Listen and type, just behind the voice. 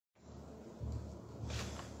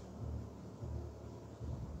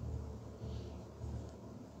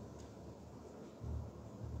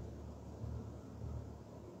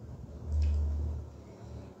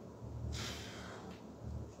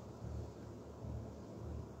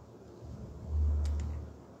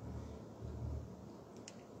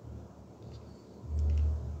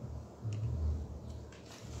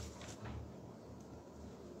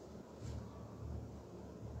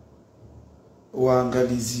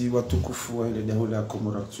waangalizi watukufu wa ile daula ya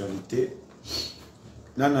Comores Actualité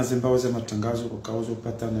na nazembaweza matangazo kwa kauzo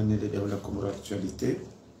patana na ile daula ya Comores Actualité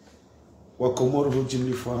wa Comores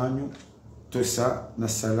hujimli fahanyu tosa na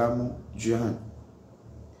salamu juhan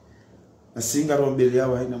na singa rombele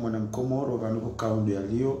yao haina mwana mkomoro vanuko kaundo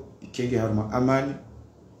yalio ikenge haruma amani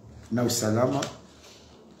na usalama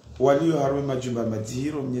walio harume majumba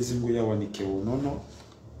madhiro Mwenyezi Mungu yao wanike unono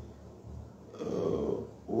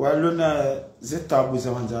walona zetabu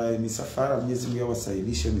za wanza ni safara Mwenyezi Mungu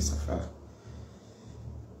wasailishe ni safara.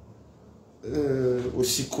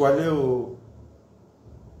 Usiku wa leo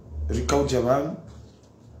rikau jawan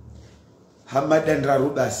hamadan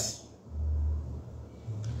rarubasi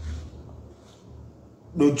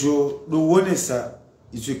dojo duwonesa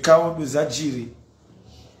izwikao ndo za Djiri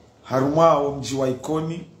harumwao mji wa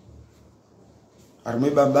Ikoni harume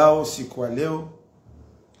bambao siku wa leo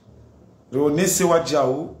ronese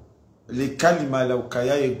wajau le kalima la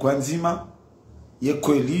ukaya ye Ndzima ye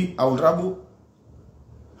Kweli au Rabu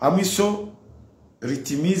amiso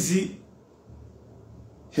ritimizi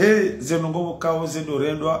he zenongobo kao Zendo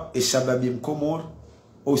rendwa e Chababi mkomor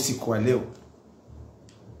usiku wa leo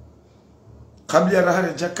kabla ya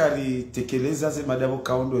rahare jakari tekeleza ze madabo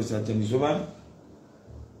kaondo za janizomani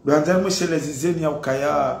doanzar mweshelezi zeni ya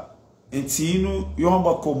ukaya entiinu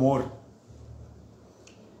yomba Comores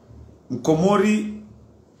mkomori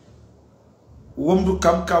uomdu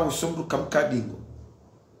kamka usomdu kamka dingo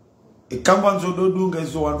ikamba nzodo dunga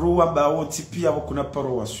izo wanruwa bawo tipia wakuna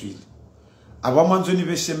paro waswili aba manzo ni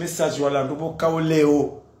beshe message wala ndubo kao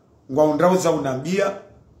leo ngwa undrao za unambia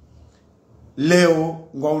leo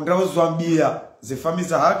ngwa undrao zwambia ze fami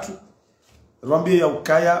za hatu rwambia ya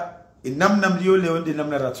ukaya namna mlio leo ndi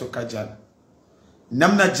namna ratsoka jana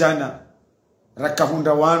namna jana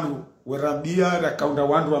rakahunda wandu werambia rakaunda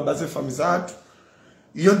wandu ambaze fami za hatu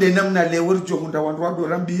yonde namna leo rijo hunda wandu wadu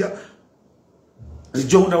rambia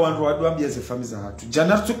rijo hunda wandu wadu ambia ze fami za hatu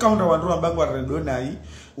jana tuka hunda wandu ambangu warendo nai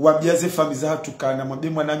wambia ze fami za hatu kana mwambie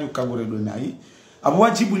mwananyu kangorendo nai abo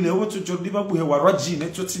wajibu leo tujondiba buhe warajine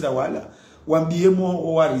totila wala wambie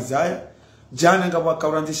mo warizaya jana nga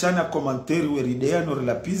wakaurandishana komanteri weridea nore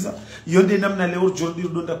la pizza yonde namna leo jordi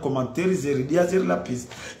donda komanteri zeridea zeri la pizza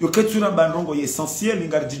yoketura bandrongo essentiel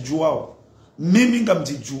ngardijuao mimi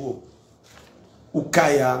ngamdijuo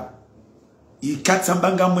ukaya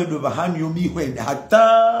ikatsambanga mwedo bahani yomi hwenda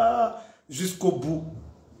hata jusqu'au bout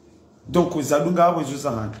donc uzadunga abo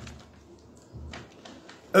zuzahana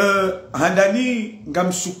handani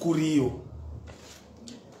ngamshukuriyo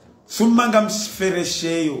summa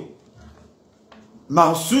ngamsferesheyo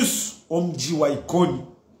mahsus omji wa Ikoni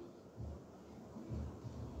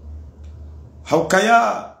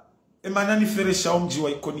haukaya emanani feresha omji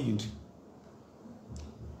wa Ikoni Hindri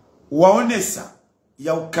waonesa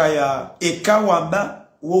ya ukaya eka wamba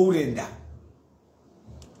wourenda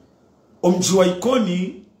omji wa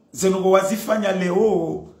Ikoni zenongo wazifanya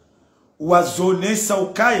leo wazonesa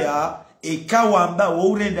ukaya eka wamba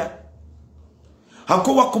wourenda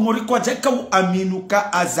hako wakomori kwa jaka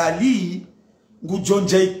aminuka azali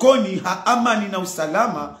ngujonja Ikoni ha amani na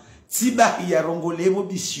usalama tibahi ya rongolevo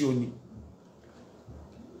bisioni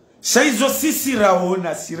shaizo sisi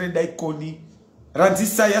raona sirenda Ikoni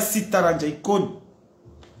randisa ya sita ranja Ikoni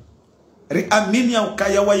ri amini ya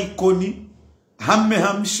ukaya wa Ikoni hamme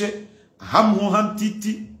hamshe hamho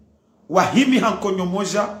hamtiti wahimi hankonyo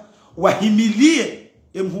moja wahimilie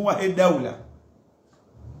emhuwa hedaula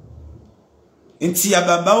inti ya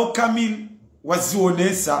bambao kamil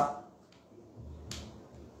wazionesa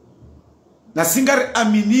na singar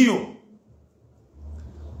aminio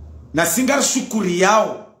na singar shukuri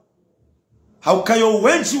yao haukayo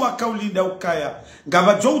wenji wakaulinda ukaya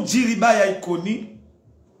ngaba jo Djiri baya Ikoni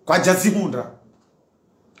kwa jazi Hundra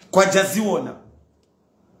kwa jazi wona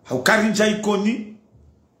haukarinja Ikoni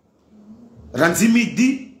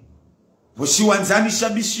ranzimidi voshi wanzani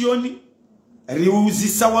shabishioni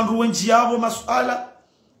riuzisa wandu wenji yavo masuala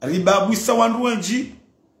ribabuisa wandu wenji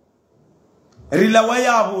rilawa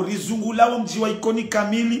yavo rizungulawo mji wa Ikoni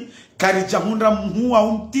kamili karija Hundra mhu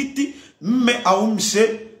au mtiti mme au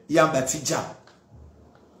mshe yambatija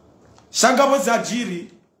shangabo za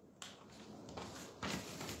Djiri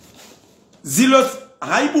zilo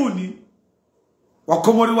haibuni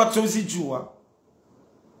wakomori watozi jua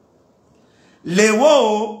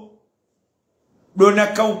Lewo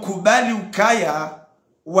donaka ukubali ukaya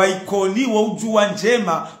wa Ikoni wa ujua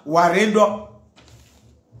njema warendo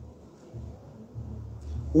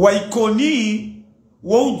wa Ikoni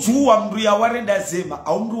wa ujua mru ya warenda zema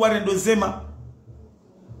au mru warendo zema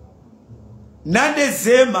nande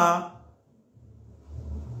zema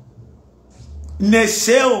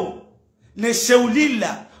nesheo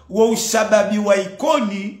nesheulila wa ushababi wa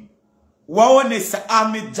Ikoni waonesa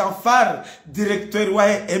Ahmed Jafar directeur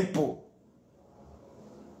wa empo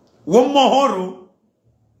wa mohoro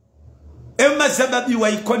ema sababi wa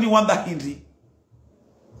Ikoni wamba Hindri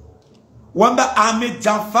wamba Ahmed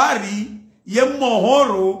Jafari ye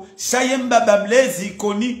mohoro shayemba bamlezi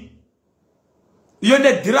Ikoni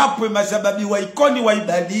yone drapo ema sababi wa Ikoni wa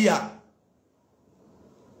ibalia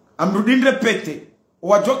amrudin repete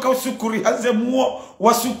wajoka usukuri haze muo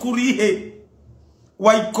wasukurihe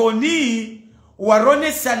wa Ikoni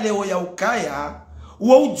warone saleo ya ukaya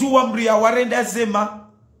wa ujua mria warenda zema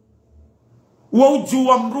wa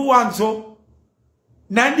ujua mruanzo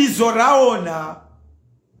nandi zoraona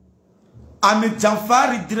Ahmed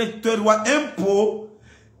Jafari directeur wa empo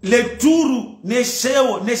le turu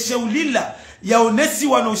nesheulila ya onesi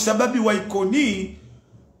wana ushababi wa Ikoni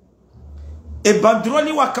e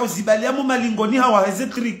bandroli wakauzibaliamu malingoni hawaheze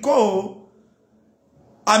triko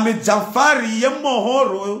Ahmed Jafari ye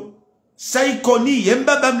mohoro sa Ikoni ye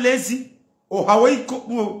mbaba mlezi o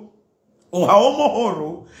hawo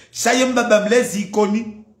mohoro sa ye mbaba mlezi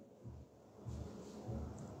Ikoni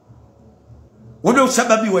wone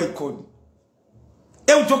ushababi wa Ikoni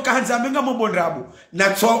utoka hanza amenga mbondrabu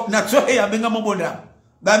nato he amenga mbondrabu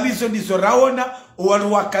bamizo nizo raona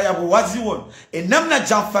waruwaka ya wazi won namna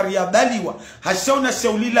Jafari ya baliwa hashauna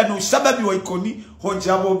shaulila no ushababi wa Ikoni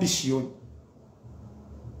honjabo bishioni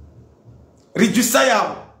rijusa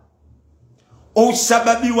yao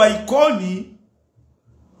ushababi wa Ikoni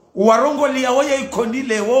warongo liyawo ya Ikoni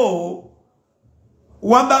Lewo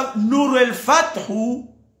wamba nuru el fathu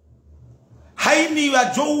haini wa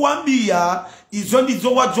jo wambia izo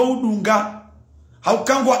ndizo wa jo udunga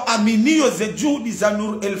haukangwa aminio ze juhudi za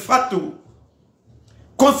nuru el fathu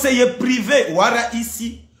conseiller privé wa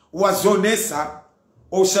raisi wa zonesa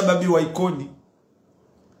ushababi wa Ikoni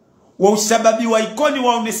wa ushababi wa Ikoni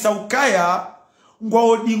waonesa ukaya ngwa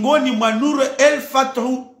odingoni mwa nuru el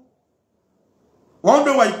fathu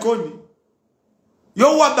waondo wa Ikoni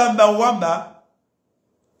yo wabamba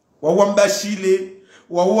wamba shile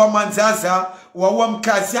wa manzaza wa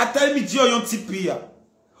mkazi hata imijio yonti pia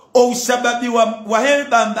o ushababi wa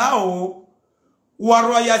hebambao wa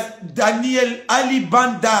Roya Daniel Ali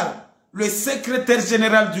Bandar le secrétaire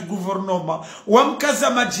général du gouvernement wa mkaza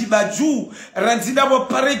majibaju ranzina wa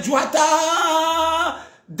pareju hata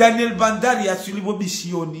Daniel Bandar ya sulibo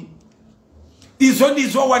bishioni izo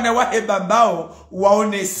nizo wana wa hebambao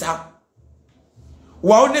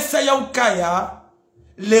waonesa ya ukaya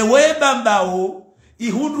lewe bambao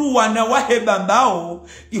ihundru wana wa hebambao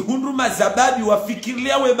ihundru mazababi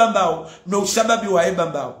wafikiria webambao no ushababi wa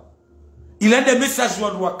hebambao ilende message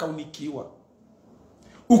wanu wakaunikiwa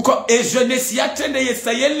uko jeunesse yatende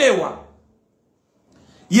yesayelewa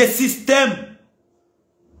ye system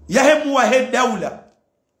yahemu wa hedaula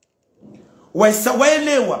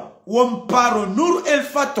waisawelewa wamparo nur el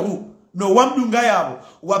fathu no wamdunga yabo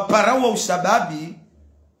wapara wa ushababi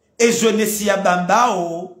jeunesse ya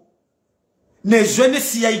bambao ne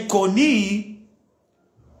jeunesse ya Ikoni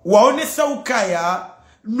waonesa ukaya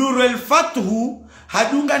nuru el fathu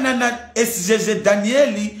hadunga na SGG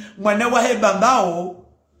Danieli mwana wa hebambao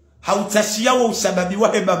hautashia wa ushababi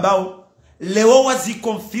wa hebambao leo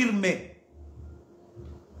wazikonfirme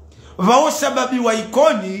wao shababi wa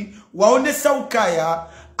Ikoni waonesa ukaya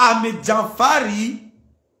Ahmed Jafari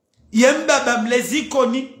yembaba mlezi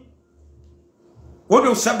Ikoni wone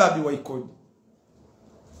ushababi wa Ikoni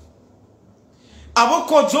abo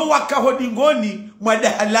kojo waka hodingoni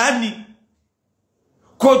mwadahalani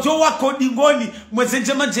kojo waka hodingoni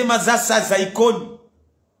mwezenjema njema za Ikoni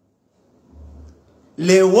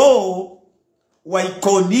Lewo wa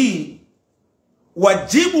Ikoni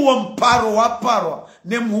wajibu wa mparo wa parwa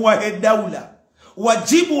ne mhuwa hedaula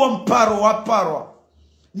wajibu wa mparo wa parwa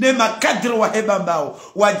ne makadri wa hebambao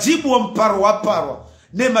wajibu wa mparo wa parwa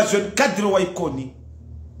ne majon kadri wa Ikoni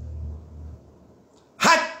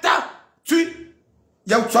hata tu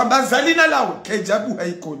ya utambazali na lao kejabu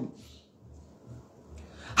haikoni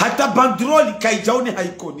hata bandroli kaijaone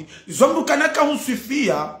haikoni zombu kanaka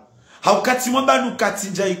hunsifia haukati mwamba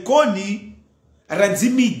nukatinja Ikoni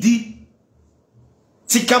ranzimidi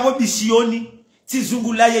tikabo bishioni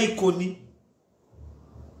tizungula ya Ikoni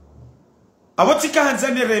awotika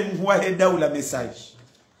hanzanere mhuwa hedaula message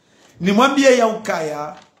ni mwambie ya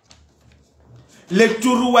ukaya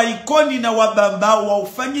leturu wa Ikoni na wabambao wa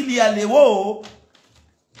ufanyili ya Lewo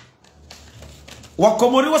wa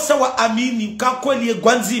Komori wasa wa amini Kweli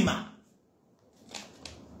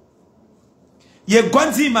ye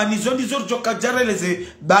Ndzima nizo ndizo joka jareleze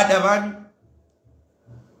badavani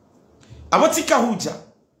abotika huja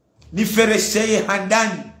ni feresheye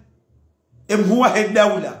handani emhuwa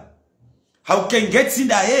hedaula haukengetsi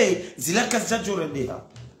ndaye zilaka zajorendeha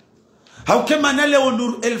hauke manale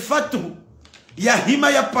onur elfatu ya hima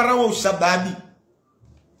ya parawa ushababi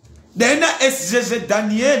dena SGG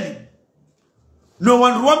Danieli no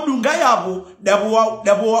wanruwa mdunga yabo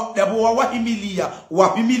dabu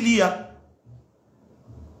wahimilia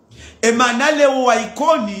emanale wa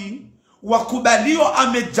Ikoni wakubalio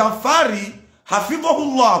Ahmed Jafari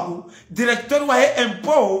hafidhahullahu director wa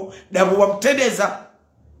empo dabu wamtendeza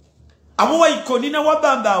abo wa Ikoni na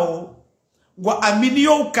wabambao wa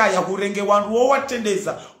aminio ukaya hurenge wanruwa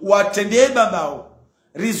watendeza watendee bambao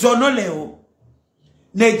rizono leo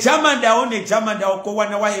ne jamandao ko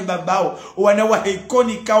wana wa bambao wana wa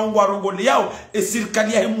Ikoni kaongwa rongole yao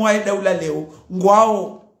serikali ya hemwa daula leo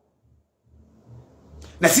ngwao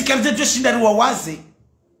na sikarje jo shindari wa waze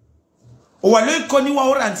walo Ikoni wa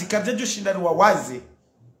oranzi karje jo shindari wa waze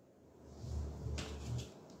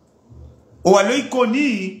walo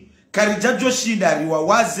Ikoni karija jo shindari wa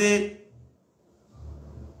waze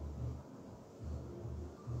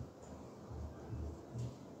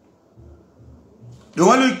do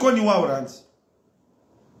walo Ikoni wa oranzi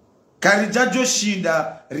karija jo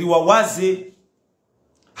shinda riwawaze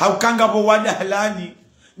haukanga bo wada halani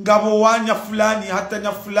ngabo wanya fulani hata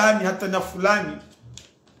na fulani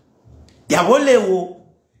yabo Lewo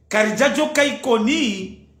karijajo ka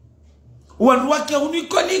Ikoni wanruwake unu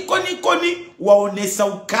Ikoni waonesa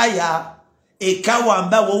ukaya ekawa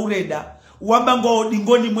amba wa ureda wamba ngo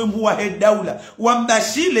dingoni mwemu wa hedaula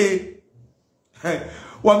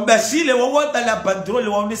wambashile wawada la bandrole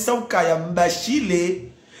waonesa ukaya mbashile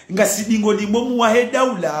ngasidingoni mwemu wa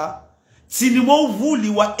hedaula sinimo uvuli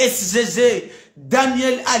wa SGG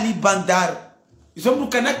Daniel Ali Bandar iso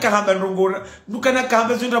mnukana kahamba nrongora mnukana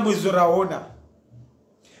kahamba zondra mwezora ona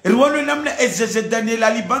riwano namna SGG Daniel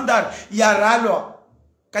Ali Bandar ya ralo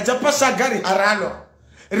kajapasa gari haralo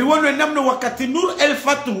riwano namna wakati Nur El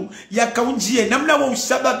Fatu ya kaunjie namna wa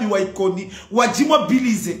ushababi wa Ikoni wajimwa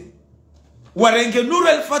bilize warenge Nur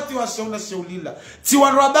El Fatu wa shauna shaulila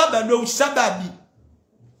tiwanwa baba ndo ushababi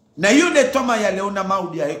na hiyo netoma ya leona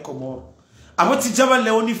maudi ya Comores abo tijaba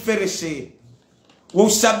leoni fereshe wa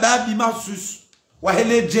ushababi mahsusu wa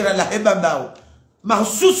hele jera la hebambao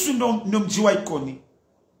mahsusu no mji wa Ikoni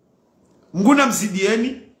nguna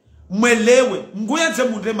mzidieni mwelewe nguyanze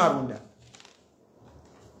mundre marunda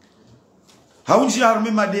haunji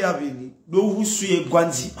harume made avili do husu ye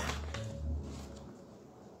Ndzima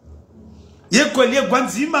ye Kweli ye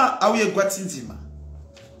Ndzima au ye Ndzima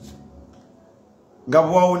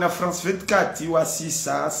ngabo na France 24 wa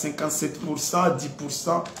 6 57%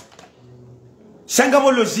 10%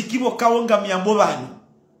 shangabo logique bo kawonga miyambo bani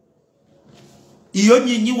iyo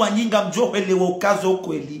nyinyi wanyinga mjohele wa ukazo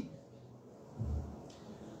Kweli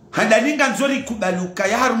handaninga nzori kubaluka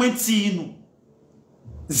ya harmenti inu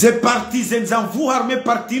ze parti zenzanvu harme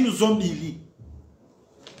parti inu zombili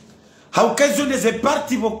haukezo ne ze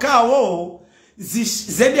parti bokao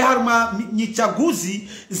zende harma nichaguzi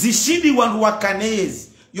zishindi wandu wakanezi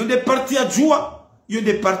yonde parti ya jua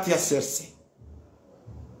yonde parti ya serse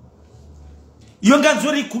yonga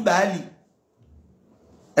nzori kubali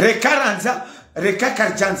rekaranza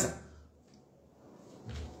rekakarjanza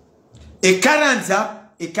ekaranza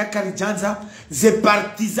ekakarijanza ze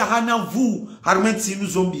parti za hanamvu harmenti inu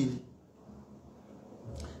zombili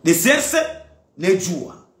de serse ne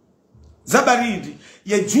jua zabarindi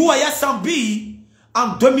ye jua ya sambi en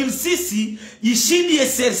 2006 yishindi ye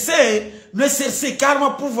serse no serse karma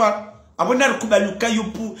pouvoir abona kubaluka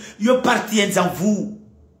yo parti enzanvu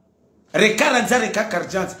rekaranza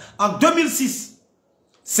rekakarjanza en 2006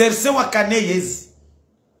 serse wakaneyezi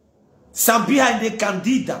sambi hande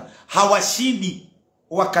kandida hawashindi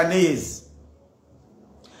wakaneyezi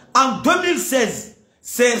en 2016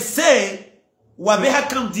 serse wabeha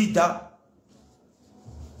kandida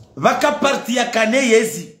vaka parti ya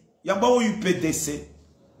kaneyezi yamba UPDC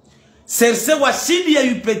serse washindi ya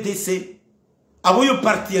UPDC abo yo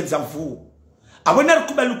parti ya nzamvu abona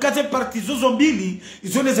rukubalukaze parti zozo mbili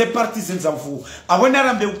izone ze parti zenzamvu abona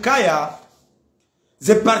rambe ukaya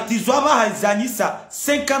ze parti zo aba hazanisa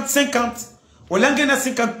 50-50 olange na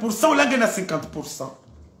 50% olange na 50%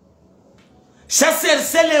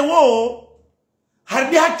 serse Lewo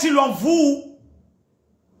harbi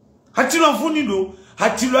hatilonvu nindo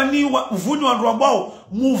hatilwani uvuni wa ndwambao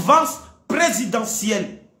mouvance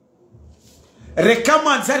présidentielle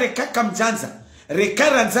rekamanza rekakamjanza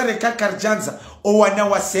rekaranza rekakarjanza o wana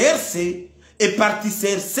wa CRC e parti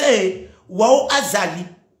CRC wao azali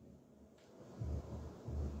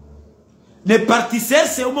ne parti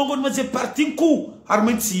CRC o mongo nmaze parti nku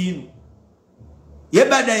harmenti inu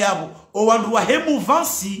yebada yabo o wandu wa he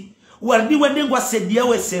mouvance wardi wenengwa sedia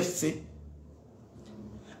we SRC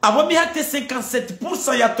abo mi hate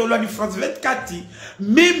 57% ya tolo ni France 24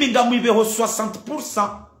 mimi ngamuibeho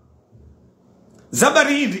 60%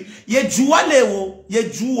 zabari Hindri yejua Lewo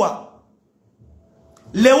yejua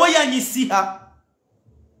Lewo yanyisiha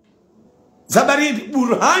zabari Hindri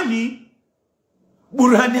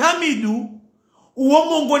Burhani Hamidu uwo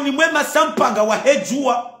mongoni mwema sampanga wa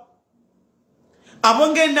hejua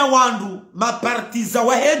abonge na wandu mapartiza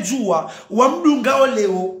wa hejua wa mdungao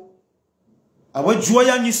Lewo abo jua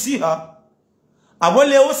yanyisiha abo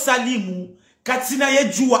Lewo salimu katina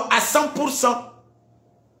yejua a 100%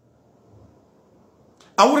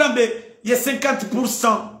 aurambe ye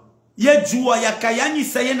 50% yejua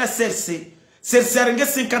yakayanyisa yena serse arenge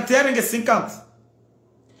 50 arenge 50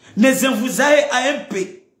 nezenvuzae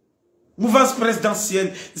AMP mouvance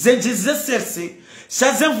présidentielle zenjize serse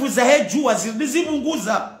shazenvuzae jua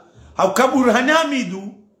zibunguza haukaburhani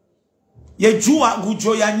Hamidu yejua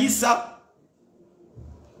ngujo yanyisa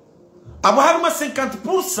abo haruma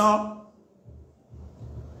 50%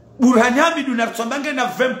 Burhani Hamidu na tsombange na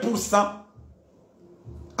 20%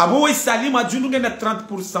 abo we salimu ajununge na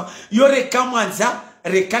 30% yo reka mwanza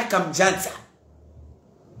reka kamjanza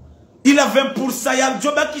ila 20% ya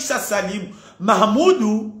joba kisha salimu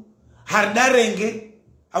Mahamudu hardarenge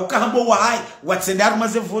au kahambo wahai watsendar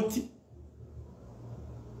maze voti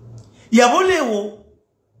yabo Lewo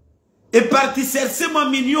e parti serse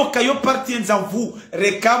maminyo kayo parti nzamvu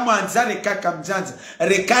reka mwanza reka kamjanza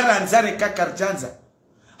reka ranza reka karjanza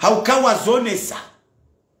haukawa zone sa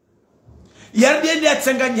yardiende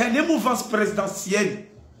atsanganya ne mouvance présidentielle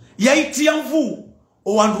yaiti yanvu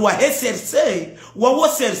owandu wa SRC wa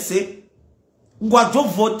SRC ngwajo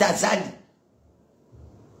vota zali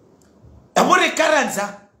abore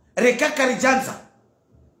karanza reka karijanza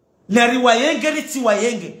nari wayenge riti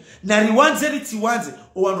wayenge nari wanze riti wanze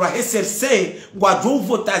owandu wa SRC ngwajo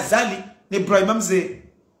vota zali ne Ibrahim mzee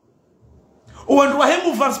owandu wa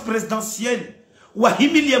mouvance présidentielle wa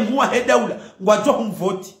himilie mwa hedaula ngwajo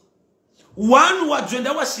humvoti wanu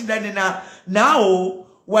wajwenda washindane nao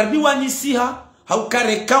wardi wanyisiha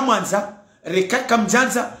haukareka mwanza reka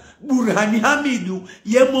kamjanza Burhani Hamidu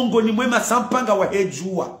ye mongoni mwema sampanga wa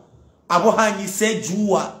hejua abo hanyise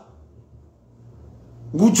jua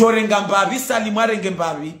ngujorenga mbabi salimwarenge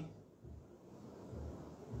mbabi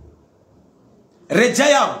reja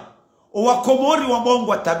yao owa Komori wa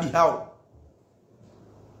bongo tabi hao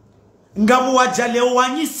ngabu wajaleo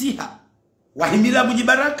wanyisiha wahimila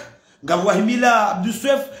Mujibaraka ngabu wahimila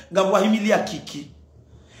Abduswef ngabu wahimila Kiki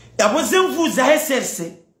abo zemvuza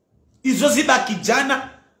SRC izo zibaki jana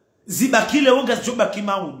zibaki Lewo ngazobaki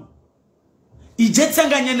Maulu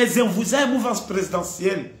ijetsanganya nezemvuza mouvance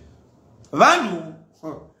présidentielle vandu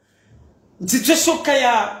ntiteshoka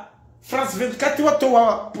ya France 24 watu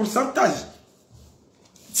wa pourcentage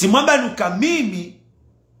timwambanuka mimi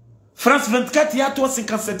France 24 yato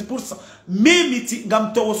 57% mimi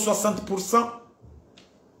ngamto 60%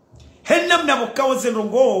 henna mnabokawo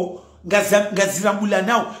zerongo ngazirambula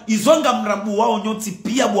nao izonga mrambu wao nyoti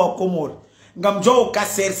pia bwa Komori ngamjo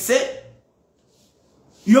kaserse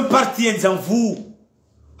yo parti enzamvu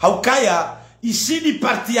haukaya ishini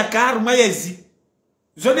parti ya karma yezi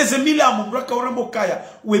zone zemila mumraka urambo kaya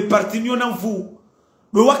we parti nyona mvu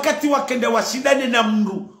do wakati wakende washindane na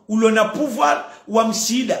mndu ulona pouvoir wa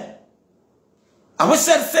mshida abo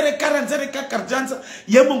serse karanzere kakarjanza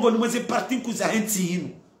yemongo nimweze parti kuza henti hinu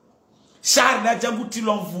Charles Djabouti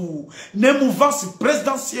l'envou ne mouvance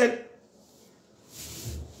présidentielle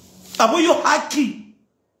abo yo haki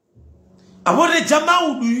abo rejama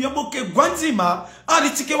udu yaboke Ndzima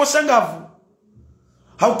alitike washangavu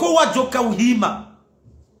hauko wajoka uhima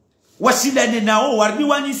washindane nao warni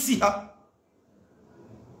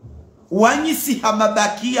wanyisiha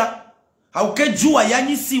mabakia hauke jua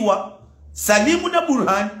yanyisiwa Salimu na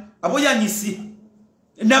Burhani abo yanyisiha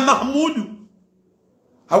na Mahmudu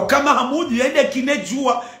haukama Hamudu yende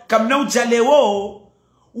kinejua kamna ujalewo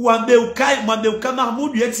mwambeuka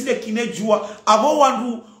Mahmudu yetine kinejua abo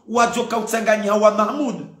wandu wajoka utsanganyiha wa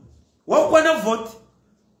Mahmudu wakwa na vote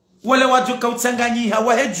wale wajoka utsanganyiha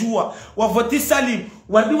wa hejua wa voti Salim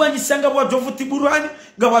wadi wanyisanga wajovuti Burhani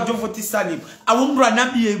nga wajovoti Salim awumru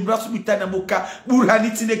anabiye mrasubitana muka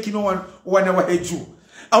Burhani tine kino wana wa hejua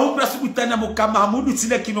awumru asubitana muka Mahmudu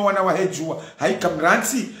tine kino wana wa hejua haika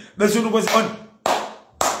mransi bezonu gozi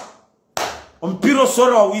mpiro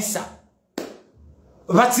soro wa wisa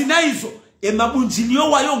vatina hizo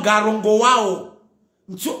emabunjilio wayo ngarongo wao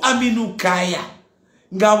mtu aminukaya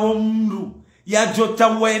ngawo mru ya jota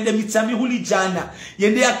wende mitami huli jana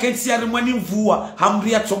yende ya kensi ya rimwani mvua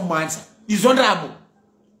hamri ya tomanza izo ndabo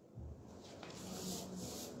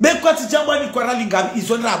Bekwa tijambwa ni kwa rali ngabi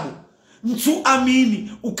izonrabu. Mtu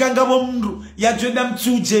amini ukangabo mndu ya jwenda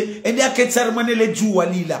mtuje ende aketsari mwanele juwa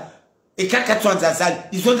lila. Ekaka tuanza zali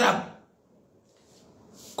izonrabu.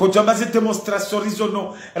 Kujamba ze demonstration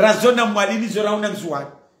rizono razona mwalini zorauna nzuwani.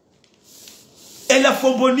 E la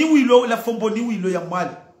fomboni wilo ya mwali.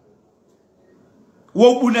 Wa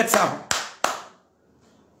ubuna tahu.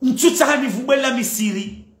 Mtuta hani vubela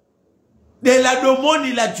misiri. De la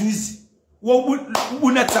domoni la juzi. Wa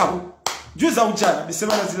ubuna tahu. Juza ujana.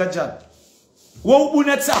 Bisema la zila jana. Wa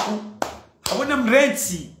ubuna tahu. Hawana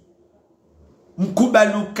mrenti.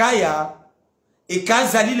 Mkubalukaya.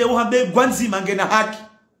 Ekaza lile uhambe gwanzi mangena haki.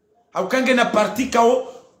 Haukange na partika o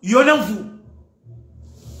yona mvu.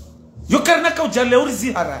 Yokarnaka ujale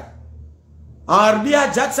urizi harai. Arbia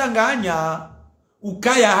jatsanganya.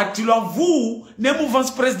 Ukaya hatilo mvu ne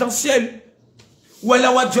mouvance présidentielle.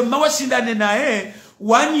 Wala wajema washindane nae.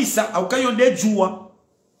 Wanyisa aukayonde juwa.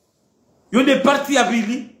 Yonde parti ya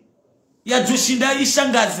bili. Ya joshinda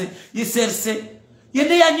ishangaze. Yeserse.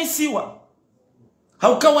 Yende yanyisiwa.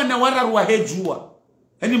 Haukawa na wararuwa hejuwa.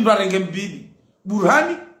 Heni mrarenge mbili.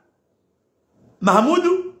 Burhani.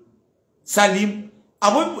 Mahamudu. Salim.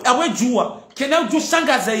 Awe juwa. Kena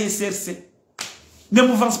joshangaze yeserse. Ne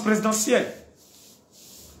mouvance présidentielle.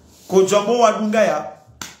 Kujambo wadunga ya.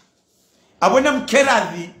 Abona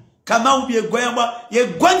mkeradhi. Kama ubiye goyamba. Ye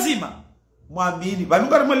gwanzima. Mwamini.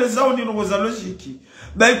 Banunga rimelezao ni nungo za logiki.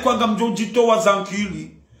 Bae kwanga mjo jito wa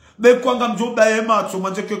zankili. Bae kwanga mjo bae macho.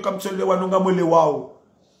 Manjeke kamchole wanunga mwele wao.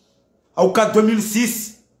 Au ka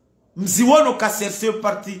 2006. Mziwono kaserse yo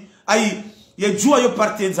parti. Ayi. Ye jua yo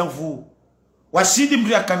parti enzanvu. Washidi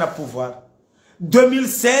mbri akana pouvoir.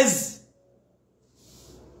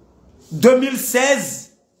 2016.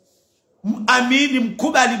 Amini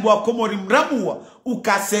mkubali bwa Komori mramua.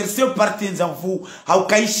 Ukaserse yo parti enzanvu.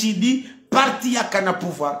 Haukaishidi parti akana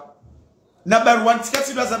pouvoir. Na Barwan.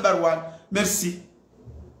 Tikati doa za Barwan. Merci.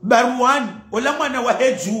 Barwan. Ola mwana wa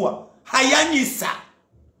hejua. Hayanyisa.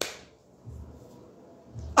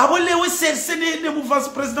 Lewo serse ne mouvance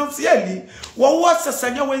présidentielle. Wawasa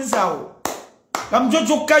sanya wenzao.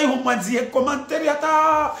 Kamjojo kai humanzie komanteri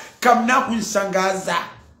hata kamna kunshangaza.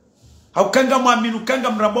 Haukanga mwaminu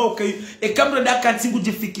kanga mrabo okay. Kamra da kantingu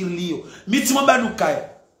jifikirlio. Miti mwamba nukaya.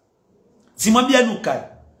 Simwambia nukaya.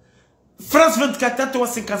 France 24 wa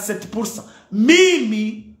 57%.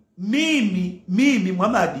 Mimi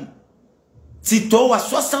Muhammadi. Tito wa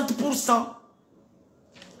 60%.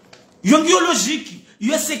 Yongio logique.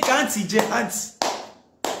 Yose kanti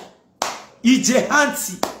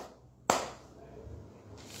ijehanti.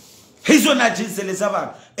 Hizo na jizele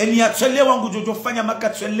vana. Eni ya chelewa ngujojo fanya maka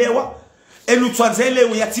chelewa. Enu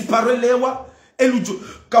tuanzelewa ya tiparelewa. Enu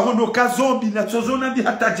kahondo kazombi na chozona bi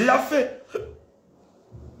hataje ya fe.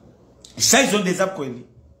 Shaizo ndeza kweli.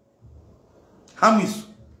 Hamisu.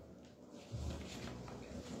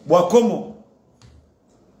 Bwakomo.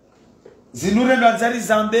 Zinure na nzari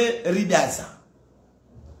zambe ridaza.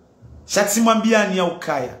 Shati mwambiani ya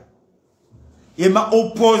ukaya. Yema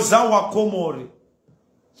opoza wa Komore.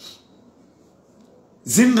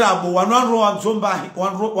 Zinrabo wanwaro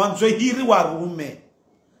wanzohiri warume.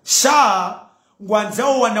 Sha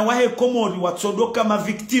ngwanzao wanawahe Komori watsodoka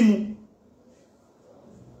maviktimu.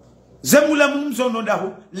 Zemula mumzono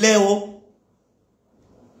dahu Lewo.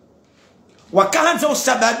 Wakahanza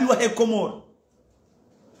usababi wahe Komori.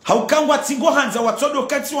 Haukangwa tingo hanza watodo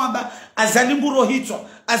kati wamba azalingu rohitwa,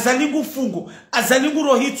 azalingu fungo, azalingu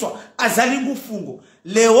rohitwa, azalingu fungo.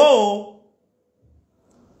 Lewo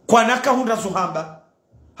kwa naka Hundra zuhamba.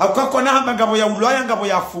 Haukakwa na hamba ngabo ya ulaya ngabo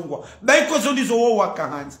ya fungwa. Baiko zondizo wo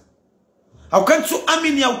wakahanza. Haukantu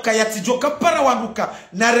amini ya ukayati joka para wanuka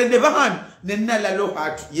na redevahani nena lalo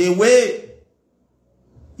hatu.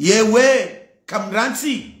 Yewe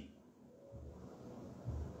kamranti.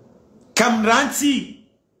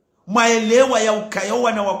 Maelewa ya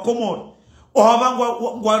ukayawa na wakomori.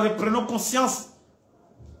 Ohavangu wa repreno conscience.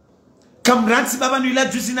 Kamranti baba nuila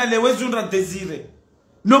juzina lewezu nra desire.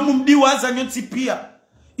 No mumdi waza nyonti pia.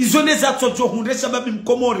 Izone za tojo Hundra Chababi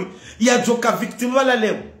mkomori. Ya joka victime wala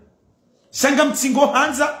Lewo. Shanga mtingo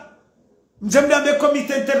hanza. Mjembe ambe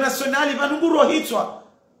komite internationali vanunguro hitwa.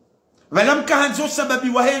 Vala mkahanzo Chababi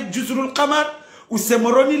wahe juzurul kamar.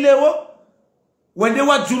 Usemoroni Lewo. Wende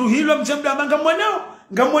wa juru hilo mjembe amanga mwanao.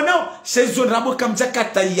 Ngamwanao, shezo rabo kamjaka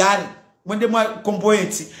tayari. Mwende mwa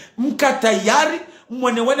komboenti. Mka tayari,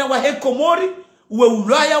 mwane wana wa he Komori, uwe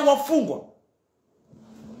ulaya wafungwa.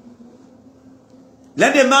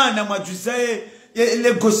 Lade maana mwajuzae,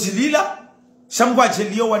 le gosilila, shangwa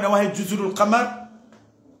jelio wana wa he juzurul kamar.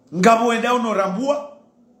 Ngabo wenda uno rambua.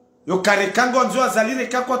 Yo karekango anzo azali,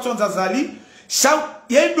 rekakwa tonza azali. Shau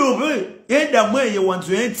yendobe yenda mweye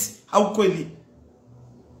wanzo enti haukweli.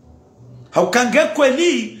 Haukange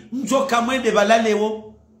kweli mjoka mwende bala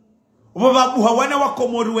Lewo. Ubabu hawana wa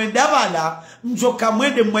Komori wenda bala mjoka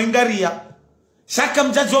mwende mwengaria. Shaka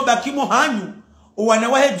mjazo bakimo hanyu wana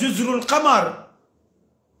wahe juzurul qamar.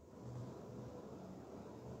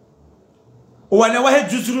 Wana wahe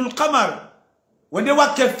juzurul qamar. Wende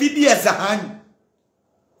wake fidia za hanyu.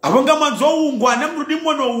 Abonga manzo uungwana mrudi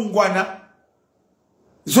mwono uungwana.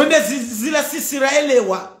 Zonde zila sisira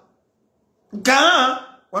elewa. Nkaa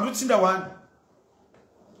watu tsinda wanu.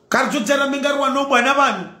 Karjo jara mengaru wano bwana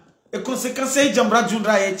wanu. E konsekansi hii jamra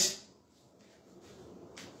junra yechi.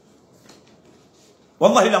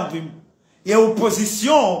 Wallahi l'anvim. Ya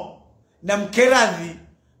opposition na mkeradhi.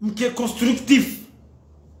 Mke constructif.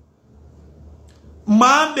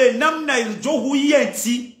 Maambe namna iljohu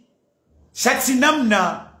yeti. Shati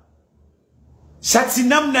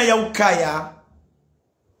namna ya ukaya.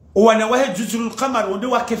 Wanawahe juzurul qamar wende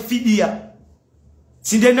wake fidia.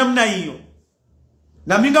 Sinde namna hiyo.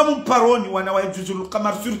 Na minga mparoni wanawahe juzurul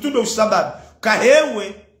qamar surtout ndo sababu. Ka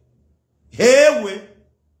hewe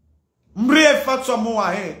mrie fatwa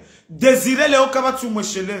moa he. Desire leo kabatu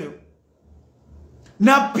mwesheleo.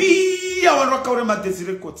 Na pia wanroka urema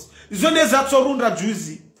desire koti. Zone za torunda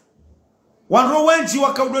juzi. Wanro wenji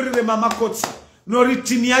wakaudorire mama koti.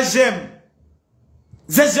 Noritini ya jem.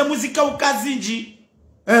 Zeje muzika ukazinji.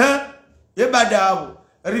 Ye bada habo.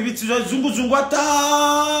 Rivitizo zungu ata.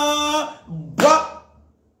 Bwa.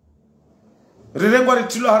 Rirengwa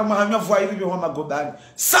ritilo harmahamia vuairi wa magobani.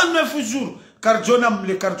 109 jours.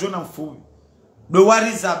 Karjona mfuwi.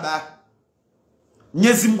 Dowari zaba.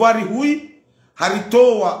 Nyezi mgwari hui.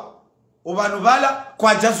 Haritowa. Ubanubala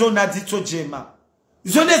kwa jazo na dito jema.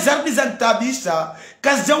 Zone zarbi za ntabisha.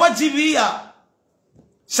 Kazi wajibia.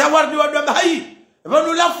 Shawardi wadwamba hai.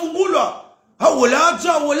 Vanu la fungulwa. Wala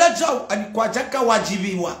jao. Ani kwa jaka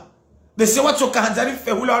wajibiwa. Bese watu kahanzari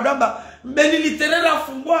fehula wadwamba. Mbeni literera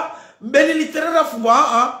fungwa.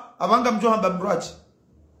 Abanga mjoha mbambraji.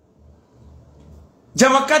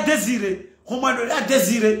 Jawaka desire. Humano la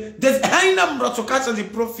desire. Haina mrato kasa di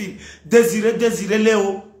profil. Desire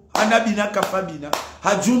leo. Hanabina kafabina.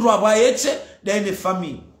 Hajunru wabayeche. Daine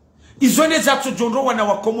fami. Izone zato jonro wana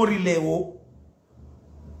wakomori Lewo.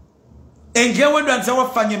 Engewe ndo anza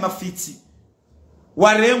wafanye mafiti.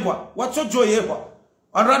 Warengwa. Watojo yewa.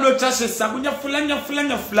 Anrado chashe sabu. Nya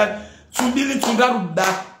fulani. Tundili tundaru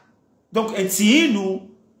da. Donc enti inu.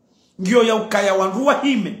 Ngio ya ukaya wanruwa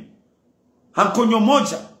hime. Hankonyo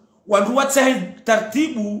moja. Wanruwa tahe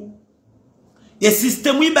tartibu. Ye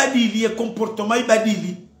sistemu ibadili. Ye komportoma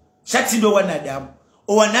ibadili. Shati ndo wanadamu.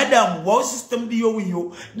 Wanadamu. Wao sistemu diyo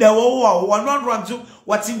wiyo. Da wao. Wanwanruanzo.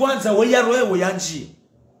 Watingwanza. Weyaroe yanji.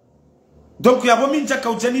 Donc yabomi njaka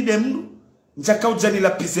ujani demru. Njaka ujani la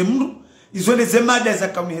pise mru. Izone zemada za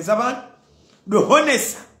kauni hezaban. Do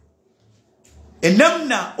honesa.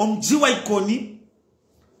 Enamna omjiwa Ikoni.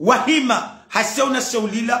 Wahima. Hasyauna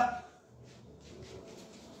shaulila.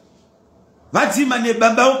 Ndzima ne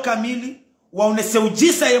bambao kamili. Waunese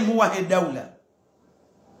ujisa yemu wahe daula.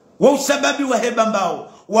 Wausababi wahe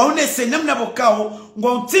bambao. Waunese namna bokao.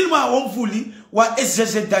 Ngwauntilma wamvuli. Wa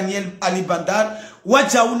SGG Daniel Alibandar.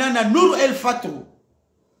 Wajauna na Nuru El Fatu.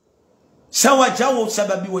 Sawa jawo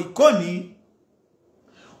sababi wa Ikoni.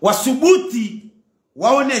 Wasubuti.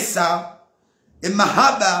 Waonesa.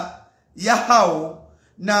 Mahaba. Ya hao.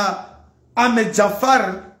 Na Ahmed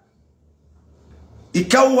Jafar.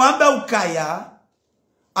 Ikawamba ukaya.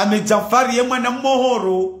 Ahmed Jafar ye mwana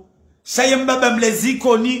mohoro. Saye mbaba mlezi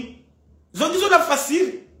Ikoni. Zongizo na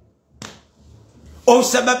fasiri. O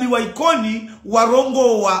sababi wa Ikoni.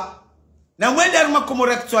 Warongo wa. Na mwende aruma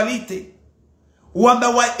Comores ACTUALITÉS. Wamba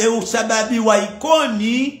wa sababi wa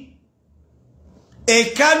Ikoni.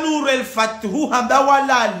 Nuru El Fatu hamba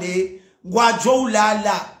walale. Ngwajo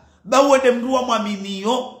ulala. Bawode mruwa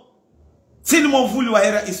mwaminiyo. Sini mwovuli wa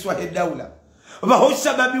hera iswa hedaula. Waho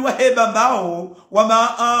sababi wa heba mbao.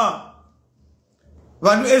 Wama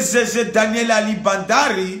Wanu SGG Daniel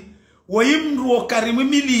Alibandari. Waimruwa karimu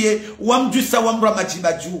milie. Wamjusa wamruwa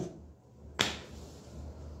majibaju.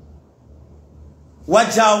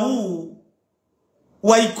 Wajau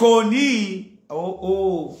wa Ikoni.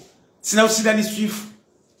 Sina usidani swifu.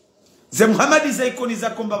 Ze Muhammadi za Ikoni za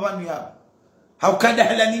komba wanu ya. Haukada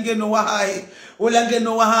hala ningeno wahahe.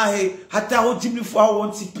 Olangeno wahahe. Hata hojimlifu hao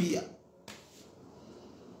wanti pia.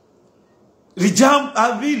 Rijam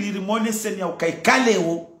avili rimone seni ya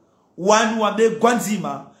ukaikaleo. Wanu wabe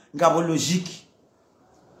Ndzima. Ngabo logiki.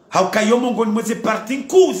 Haukayomo ngoni mweze parti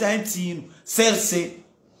nku za enti inu. Serse.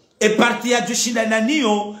 e parti ya jushinda na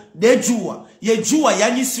niyo de jua ye jua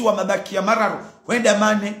yanyisi wa mabaki ya mararu wenda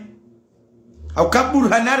mane au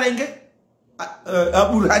kaburhana renge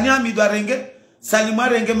burhani Hamidu renge Salima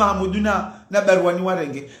renge Mahamuduna na Barwani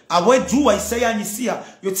warenge awe jua isaya nyisia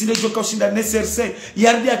yotile joka ushinda neserse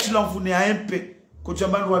yardi atilamvune aempe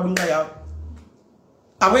kujambani wadunga yao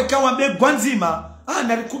awe kawambe Ndzima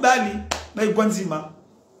narikubali na Ndzima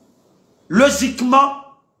logiquement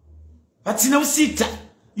atina usita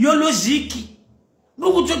yo logiki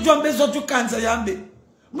mrungu jojo ambezo jokanza yambe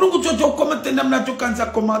mrungu jojo komate namna jokanza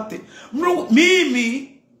komate mrungu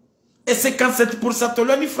mimi et 57%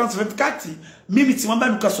 toloni France 24 mimi timamba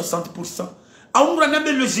nuka 60% aumra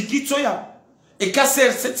nambe logiki toya et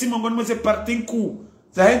kasser seti mongoni mweze partingu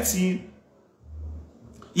za heti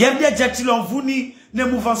yambia jatilo mvuni ne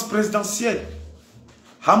mouvance présidentielle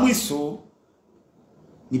hamwiso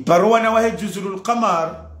ni parowa na wahe juzurul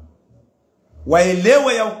qamar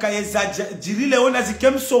waelewe ya ukayeza Djiri Lewo na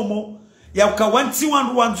zikemsomo ya ukawanti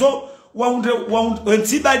wandu wanzo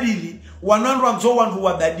wanti badili wanandu wanzo wandu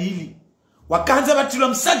wabadili wakaanza batilo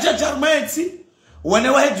msaja jarmeti wane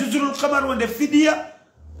wahe juzurul qamar wande fidia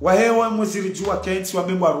wahewa mweziri juwa kenti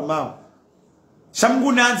wabembu warumao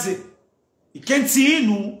shamgu nanze ikenti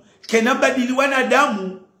inu kena badili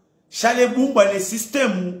wanadamu shale bumba le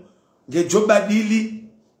sistemu ngejo badili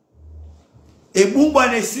ebumba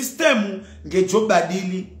ne sistemu ngejo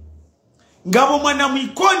badili ngabo mwana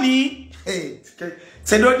mwikoni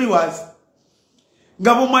sedodi wazi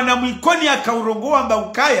ngabo mwana mwikoni akaurongo amba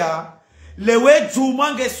ukaya lewe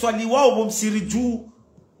juma ngeswali wao bomsiri juu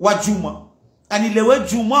wa juma ani lewe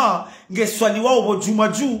juma ngeswali wao bo juma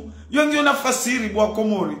juu yongi na fasiri bwa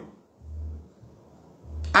Komori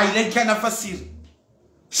aileka na fasiri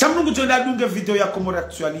shamnungu jonda dunge video ya Komori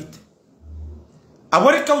actualite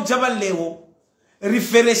aboreka ujaba Lewo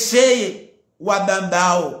riferesheye wa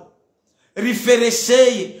bambao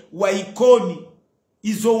riferesheye wa Ikoni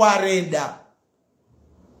izo warenda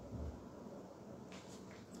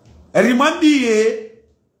rimambie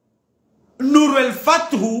Nuru el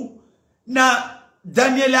Fathu na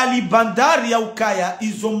Daniel Ali Bandari ya ukaya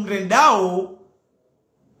izo mrendao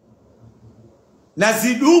na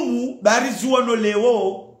zidumu barizuwa no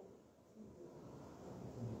Lewo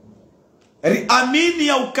amini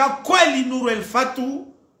ya Kweli Nuru el Fathu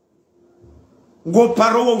ngo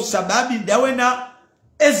parowa usababi dawe na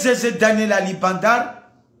ezeze Daniel Ali Bandari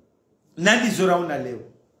nandi zora una Lewo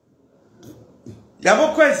yabo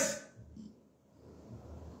kwezi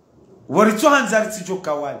warito hanzari tijo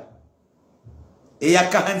kawali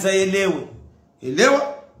yakahanza yelewe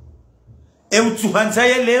elewa utuhanza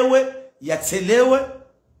yelewe yatelewe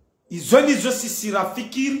izo nizo sisira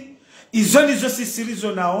fikiri izo nizo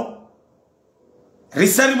sisirizo nao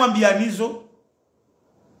risari mwambianizo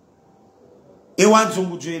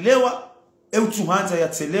wanzungu juelewa utuhanza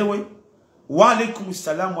yatelewe wa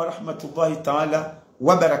alaikumussalam wa rahmatullahi ta'ala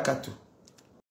wa barakatuh.